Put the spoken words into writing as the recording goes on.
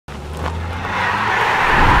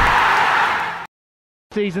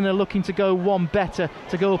season they're looking to go one better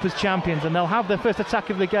to go up as champions, and they'll have their first attack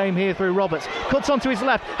of the game here through Roberts. Cuts onto his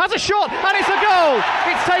left, has a shot, and it's a goal.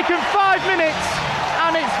 It's taken 5 minutes,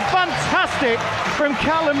 and it's fantastic from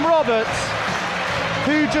Callum Roberts,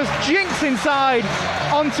 who just jinks inside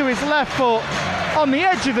onto his left foot on the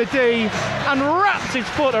edge of the D and wraps his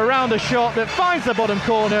foot around a shot that finds the bottom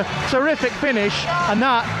corner. Terrific finish, and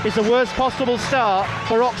that is the worst possible start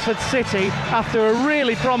for Oxford City after a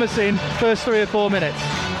really promising first 3 or 4 minutes.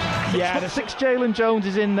 Yeah, six Jalen Jones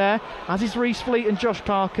is in there, as is Reece Fleet and Josh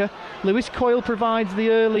Parker. Lewis Coyle provides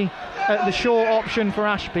the short option for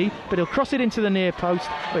Ashby, but he'll cross it into the near post,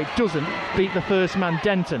 but it doesn't beat the first man,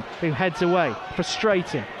 Denton, who heads away.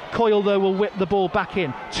 Frustrating. Coyle, though, will whip the ball back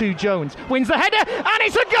in to Jones. Wins the header, and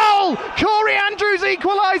it's a goal! Corie Andrews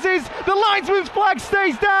equalises. The linesman's flag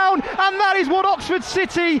stays down, and that is what Oxford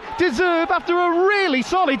City deserve after a really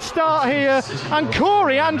solid start here. And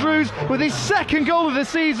Corie Andrews, with his second goal of the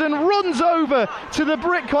season, runs over to the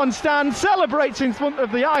Brickcon stand, celebrates in front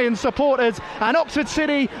of the Iron supporters, and Oxford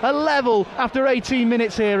City are level after 18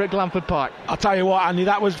 minutes here at Glanford Park. I'll tell you what, Andy,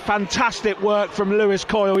 that was fantastic work from Lewis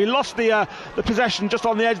Coyle. He lost the possession just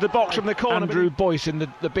on the edge of the box from the corner. Andrew Boyce and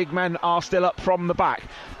the big men are still up from the back.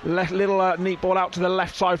 Little neat ball out to the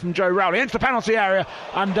left side from Joe Rowley into the penalty area,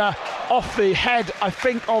 and off the head, I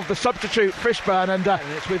think, of the substitute Fishburn, and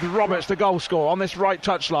it's with Roberts, the goal scorer, on this right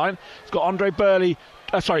touchline. It's got Andre Burley,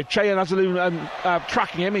 Cheyan Azaloon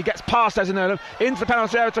tracking him. He gets past Ezenurlum into the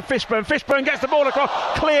penalty area to Fishburn. Fishburn gets the ball across,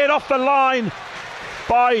 cleared off the line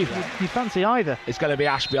by... You fancy either? It's going to be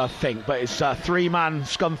Ashby, I think, but it's a 3-man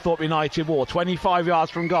Scunthorpe United war, 25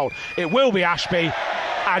 yards from goal. It will be Ashby,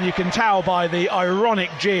 and you can tell by the ironic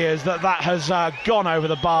jeers that has gone over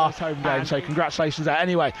the bar. Home game, so congratulations there.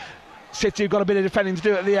 Anyway, City have got a bit of defending to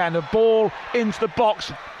do at the end. A ball into the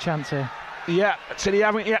box. Chance here. Yeah, City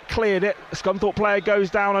haven't yet cleared it. The Scunthorpe player goes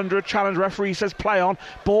down under a challenge. Referee says play on.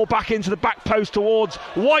 Ball back into the back post towards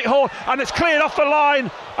Whitehall, and it's cleared off the line,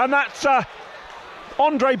 and that's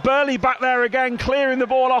Andre Burley back there again, clearing the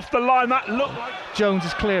ball off the line. That looked like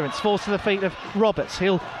Jones's clearance falls to the feet of Roberts.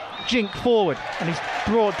 He'll jink forward, and he's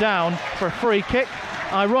brought down for a free kick.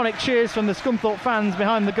 Ironic cheers from the Scunthorpe fans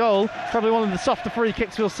behind the goal. Probably one of the softer free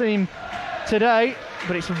kicks we'll see today,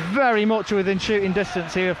 but it's very much within shooting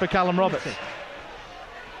distance here for Callum Roberts.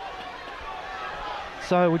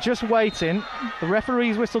 So we're just waiting. The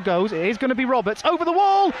referee's whistle goes. It is going to be Roberts over the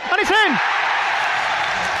wall, and it's in!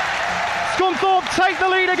 Scunthorpe take the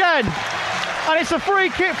lead again, and it's a free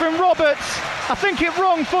kick from Roberts. I think it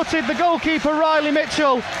wrong-footed the goalkeeper Riley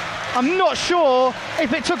Mitchell. I'm not sure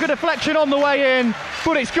if it took a deflection on the way in,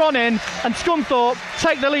 but it's gone in, and Scunthorpe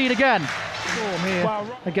take the lead again. Here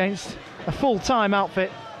against a full-time outfit,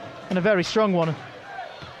 and a very strong one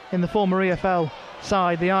in the former EFL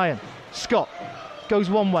side, the Iron. Scott goes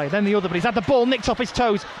one way, then the other, but he's had the ball nicked off his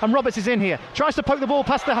toes, and Roberts is in here. Tries to poke the ball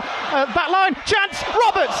past the back line. Chance!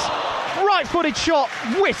 Roberts! Right-footed shot,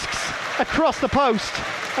 whisks across the post,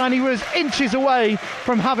 and he was inches away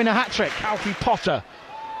from having a hat-trick. Alfie Potter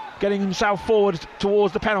getting himself forward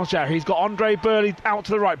towards the penalty area. He's got Andre Burley out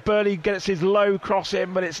to the right. Burley gets his low cross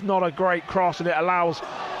in, but it's not a great cross, and it allows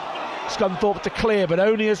Scunthorpe to clear, but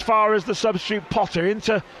only as far as the substitute Potter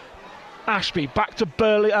into Ashby, back to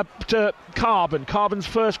Burley, to Carbon. Carbon's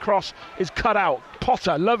first cross is cut out.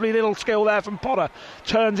 Potter, lovely little skill there from Potter,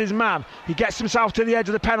 turns his man. He gets himself to the edge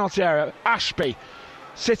of the penalty area. Ashby,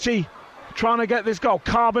 City trying to get this goal.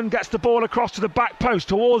 Carbon gets the ball across to the back post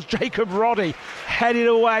towards Jacob Roddy, headed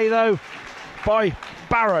away though by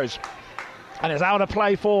Barrows, and it's out of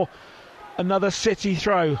play for another City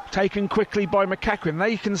throw, taken quickly by McEachran.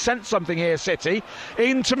 They can sense something here, City.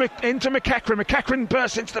 Into McEachran. McEachran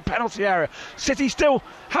bursts into the penalty area. City still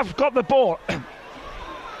have got the ball.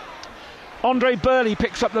 Andre Burley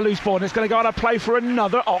picks up the loose ball, and it's going to go out of play for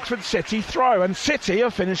another Oxford City throw. And City are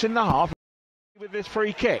finishing the half with this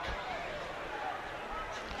free kick.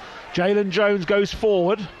 Jalen Jones goes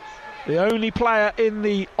forward. The only player in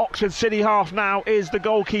the Oxford City half now is the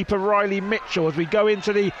goalkeeper Riley Mitchell, as we go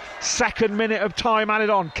into the second minute of time added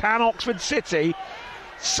on. Can Oxford City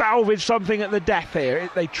salvage something at the death here?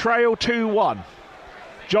 They trail 2-1.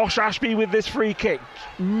 Josh Ashby with this free kick,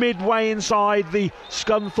 midway inside the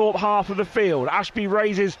Scunthorpe half of the field. Ashby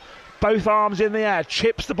raises both arms in the air,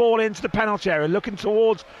 chips the ball into the penalty area, looking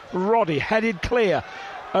towards Roddy, headed clear,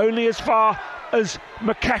 only as far as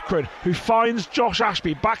McEachran, who finds Josh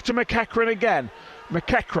Ashby. Back to McEachran again.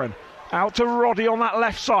 McEachran out to Roddy on that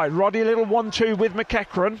left side. Roddy a little 1-2 with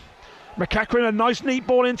McEachran. McEachran, a nice neat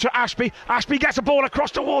ball into Ashby. Ashby gets a ball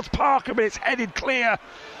across towards Parker, but it's headed clear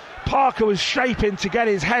Parker was shaping to get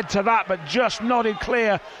his head to that, but just nodded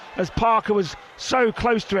clear as Parker was so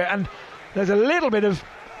close to it. And there's a little bit of,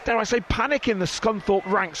 dare I say, panic in the Scunthorpe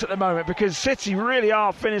ranks at the moment, because City really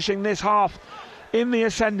are finishing this half in the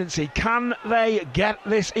ascendancy. Can they get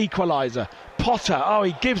this equaliser? Potter,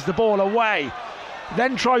 he gives the ball away,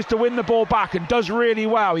 then tries to win the ball back and does really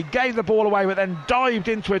well. He gave the ball away but then dived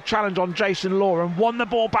into a challenge on Jason Law and won the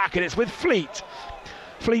ball back, and it's with Fleet.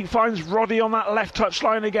 Fleet finds Roddy on that left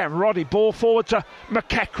touchline again. Roddy, ball forward to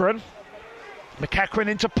McEachran. McEachran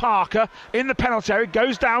into Parker in the penalty area,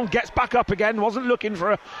 goes down, gets back up again, wasn't looking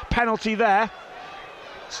for a penalty there.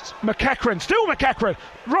 McEachran, still McEachran.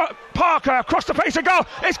 Parker across the face of goal.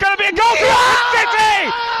 It's going to be a goal for Oxford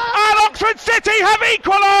City! And Oxford City have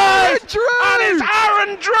equalised! And it's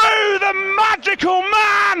Aaron Drewe, the magical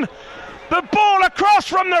man! The ball across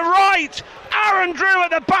from the right. Aaron Drewe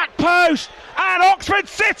at the back post. And Oxford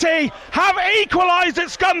City have equalised at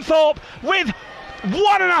Scunthorpe with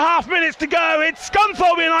 1.5 minutes to go. It's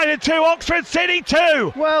Scunthorpe United 2, Oxford City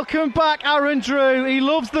 2. Welcome back, Aaron Drewe. He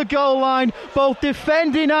loves the goal line, both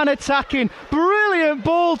defending and attacking. Brilliant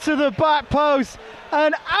ball to the back post.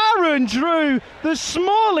 And Aaron Drewe, the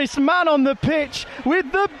smallest man on the pitch, with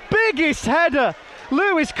the biggest header.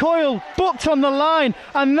 Lewis Coyle booked on the line,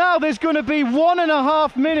 and now there's going to be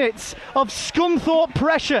 1.5 minutes of Scunthorpe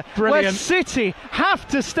pressure. Brilliant. Where City have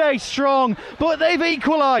to stay strong, but they've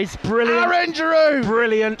equalised. Brilliant. Aaron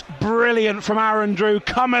Drewe. Brilliant from Aaron Drewe.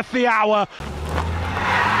 Cometh the hour.